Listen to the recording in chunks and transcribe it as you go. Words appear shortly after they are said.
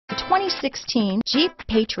2016 Jeep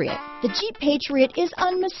Patriot. The Jeep Patriot is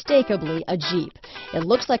unmistakably a Jeep. It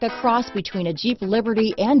looks like a cross between a Jeep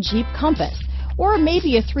Liberty and Jeep Compass, or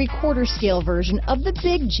maybe a 3/4 scale version of the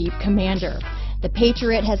big Jeep Commander. The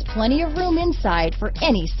Patriot has plenty of room inside for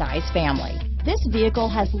any size family. This vehicle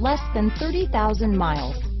has less than 30,000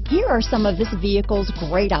 miles. Here are some of this vehicle's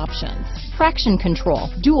great options: traction control,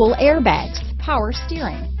 dual airbags, power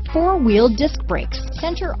steering, 4-wheel disc brakes,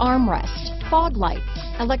 center armrest, fog lights,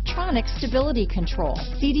 electronic stability control,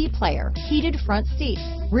 CD player, heated front seats,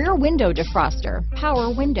 rear window defroster,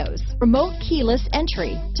 power windows, remote keyless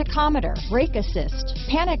entry, tachometer, brake assist,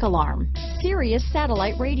 panic alarm, SIRIUS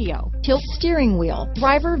satellite radio, tilt steering wheel,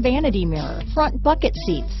 driver vanity mirror, front bucket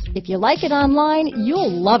seats. If you like it online,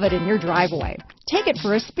 you'll love it in your driveway. Take it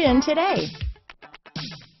for a spin today.